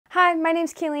Hi, my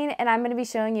name's Kayleen, and I'm going to be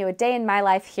showing you a day in my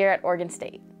life here at Oregon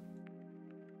State.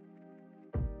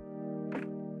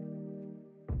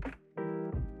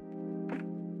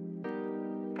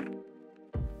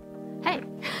 Hey!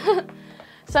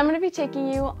 So I'm going to be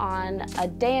taking you on a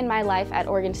day in my life at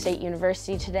Oregon State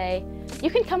University today. You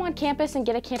can come on campus and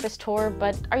get a campus tour,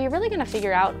 but are you really going to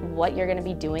figure out what you're going to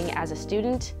be doing as a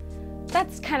student?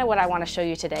 That's kind of what I want to show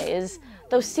you today, is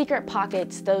those secret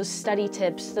pockets, those study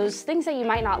tips, those things that you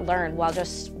might not learn while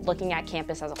just looking at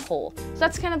campus as a whole. So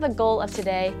that's kind of the goal of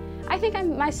today. I think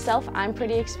I'm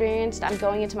pretty experienced. I'm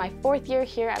going into my 4th year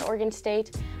here at Oregon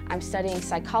State. I'm studying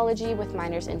psychology with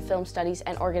minors in film studies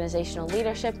and organizational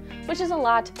leadership, which is a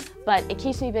lot, but it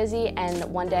keeps me busy, and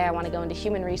one day I want to go into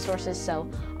human resources, so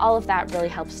all of that really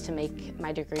helps to make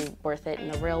my degree worth it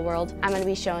in the real world. I'm going to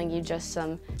be showing you just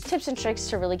some tips and tricks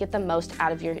to really get the most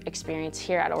out of your experience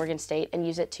here at Oregon State and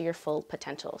use it to your full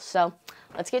potential. So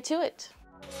let's get to it.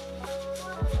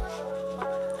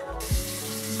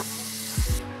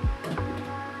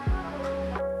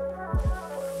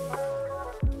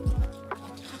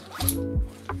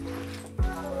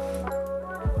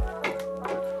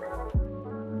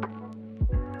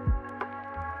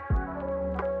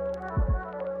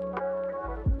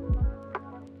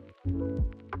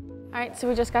 All right, so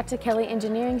we just got to Kelly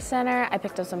Engineering Center. I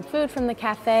picked up some food from the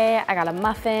cafe. I got a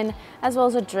muffin, as well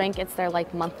as a drink. It's their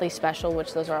monthly special,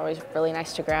 which those are always really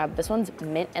nice to grab. This one's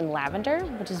mint and lavender,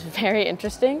 which is very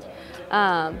interesting,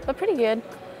 but pretty good.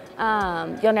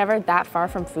 You're never that far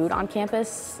from food on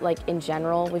campus, in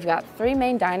general. We've got 3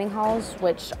 main dining halls,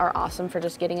 which are awesome for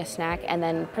just getting a snack, and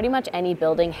then pretty much any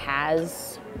building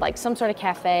has some sort of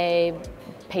cafe,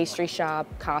 pastry shop,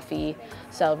 coffee.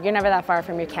 So you're never that far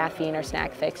from your caffeine or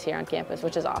snack fix here on campus,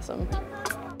 which is awesome.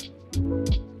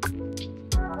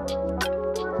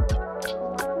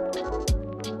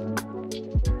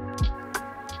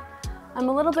 I'm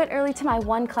a little bit early to my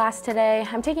 1 class today.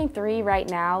 I'm taking 3 right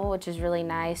now, which is really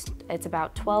nice. It's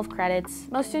about 12 credits.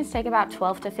 Most students take about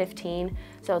 12 to 15,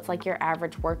 so it's like your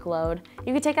average workload.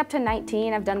 You could take up to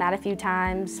 19. I've done that a few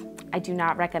times. I do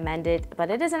not recommend it, but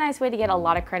it is a nice way to get a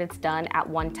lot of credits done at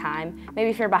one time. Maybe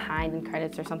if you're behind in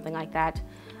credits or something like that.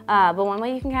 But one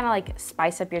way you can kind of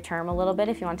spice up your term a little bit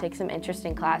if you want to take some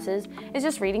interesting classes is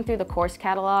just reading through the course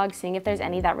catalog, seeing if there's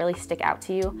any that really stick out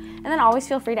to you, and then always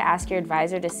feel free to ask your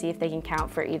advisor to see if they can count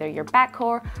for either your back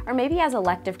core or maybe as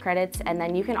elective credits, and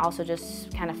then you can also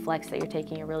just kind of flex that you're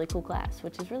taking a really cool class,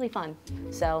 which is really fun.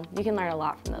 So you can learn a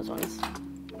lot from those ones.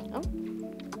 Oh.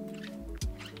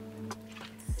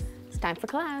 It's time for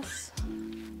class.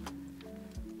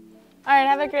 All right,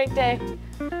 have a great day.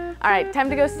 All right, time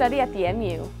to go study at the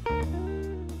MU.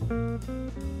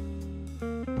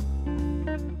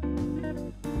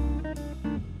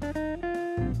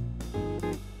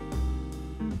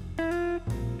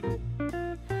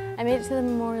 I made it to the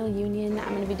Memorial Union. I'm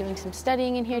going to be doing some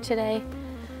studying in here today.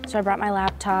 So I brought my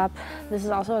laptop. This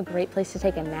is also a great place to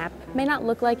take a nap. May not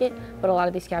look like it, but a lot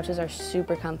of these couches are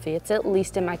super comfy. It's at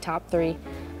least in my top 3.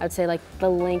 I would say the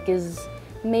link is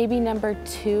maybe number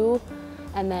 2,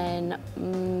 and then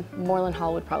Moreland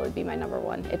Hall would probably be my number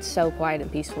 1. It's so quiet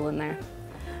and peaceful in there.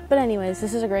 But anyways,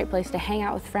 this is a great place to hang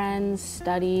out with friends,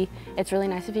 study. It's really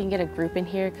nice if you can get a group in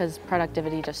here because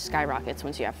productivity just skyrockets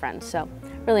once you have friends. So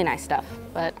really nice stuff,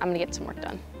 but I'm gonna get some work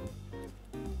done.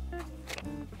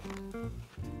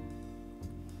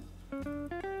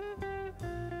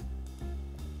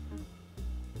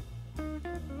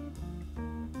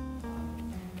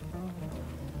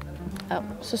 Oh,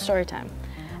 so story time.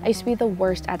 I used to be the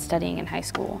worst at studying in high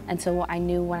school, and so I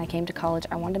knew when I came to college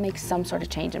I wanted to make some sort of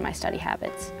change in my study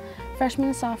habits. Freshman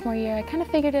and sophomore year, I kind of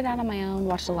figured it out on my own,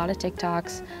 watched a lot of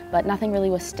TikToks, but nothing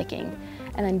really was sticking.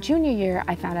 And then junior year,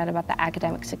 I found out about the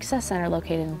Academic Success Center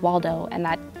located in Waldo, and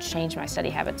that changed my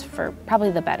study habits for probably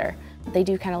the better. They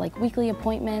do kind of weekly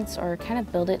appointments or kind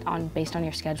of build it based on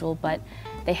your schedule, but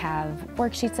they have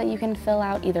worksheets that you can fill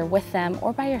out either with them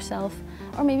or by yourself,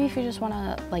 or maybe if you just want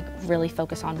to really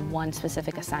focus on one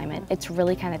specific assignment. It's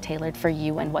really kind of tailored for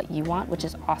you and what you want, which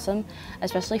is awesome.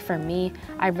 Especially for me,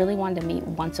 I really wanted to meet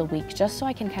once a week just so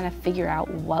I can kind of figure out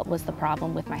what was the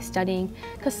problem with my studying,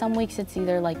 because some weeks it's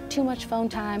either too much phone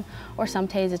time, or some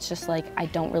days it's just I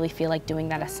don't really feel like doing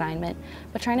that assignment.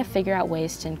 But trying to figure out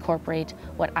ways to incorporate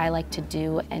what I like to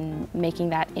do and making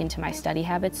that into my study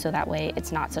habits so that way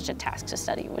it's not such a task to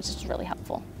study, which is really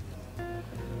helpful.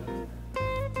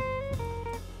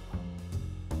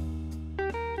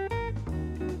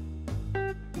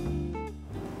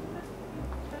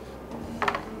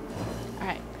 All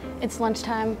right, it's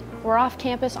lunchtime. We're off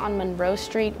campus on Monroe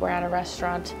Street. We're at a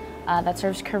restaurant that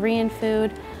serves Korean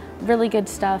food, really good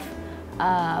stuff.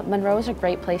 Monroe is a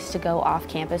great place to go off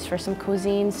campus for some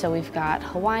cuisine. So we've got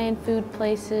Hawaiian food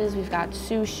places, we've got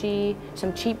sushi,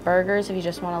 some cheap burgers if you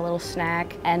just want a little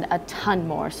snack, and a ton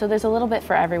more. So there's a little bit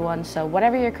for everyone. So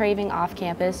whatever you're craving off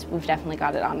campus, we've definitely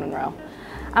got it on Monroe.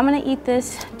 I'm gonna eat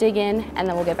this, dig in, and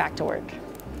then we'll get back to work.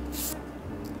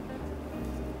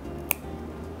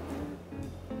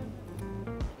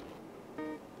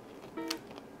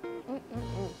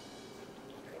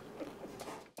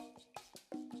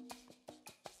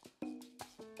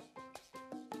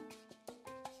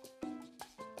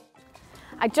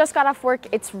 I just got off work.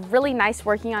 It's really nice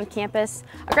working on campus.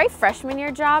 A great freshman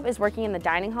year job is working in the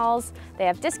dining halls. They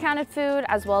have discounted food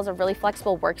as well as a really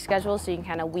flexible work schedule so you can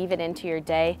kind of weave it into your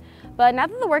day. But now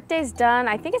that the workday's done,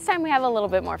 I think it's time we have a little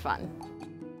bit more fun.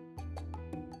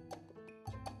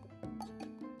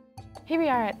 Here we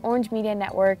are at Orange Media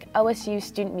Network, OSU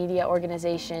student media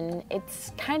organization.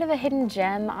 It's kind of a hidden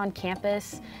gem on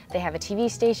campus. They have a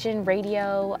TV station,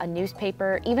 radio, a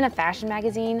newspaper, even a fashion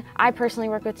magazine. I personally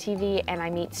work with TV and I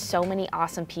meet so many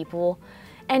awesome people,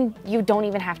 and you don't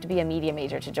even have to be a media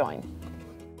major to join.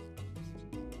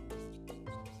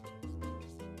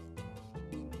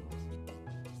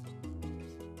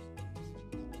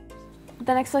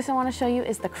 The next place I want to show you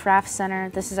is the Craft Center.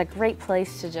 This is a great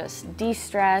place to just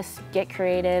de-stress, get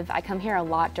creative. I come here a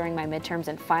lot during my midterms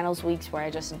and finals weeks where I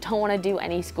just don't want to do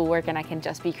any schoolwork and I can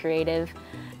just be creative.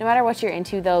 No matter what you're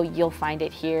into though, you'll find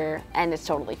it here and it's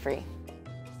totally free.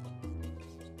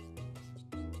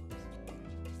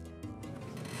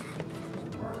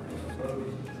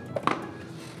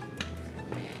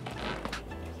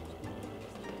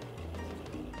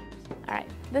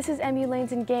 This is MU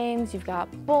Lanes and Games. You've got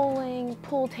bowling,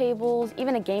 pool tables,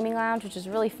 even a gaming lounge, which is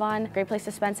really fun. Great place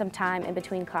to spend some time in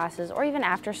between classes or even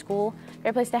after school.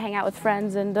 Great place to hang out with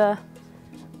friends and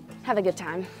have a good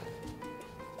time.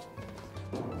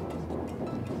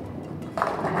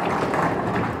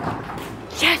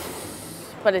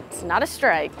 Yes! But it's not a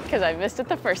strike because I missed it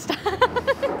the first time.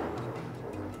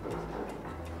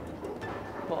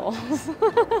 Balls.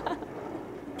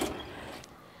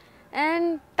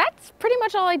 And that's pretty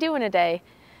much all I do in a day.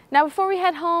 Now before we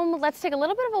head home, let's take a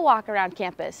little bit of a walk around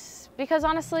campus because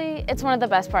honestly, it's one of the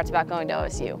best parts about going to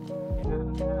OSU.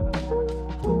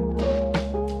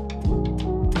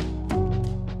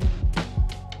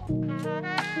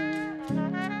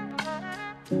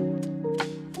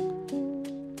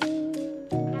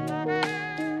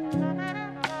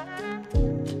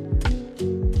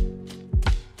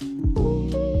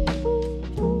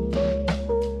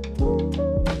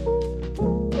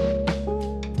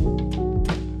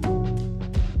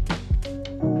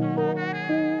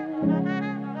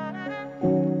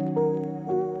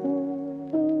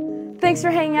 Thanks for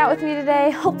hanging out with me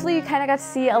today. Hopefully you kind of got to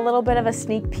see a little bit of a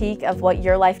sneak peek of what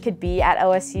your life could be at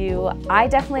OSU. I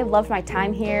definitely loved my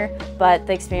time here, but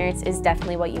the experience is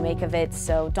definitely what you make of it.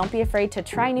 So don't be afraid to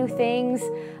try new things,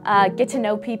 get to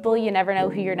know people. You never know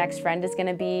who your next friend is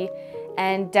gonna be.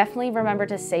 And definitely remember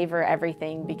to savor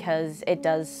everything because it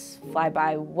does fly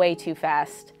by way too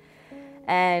fast.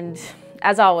 And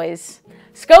as always,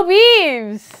 Scope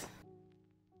Eves!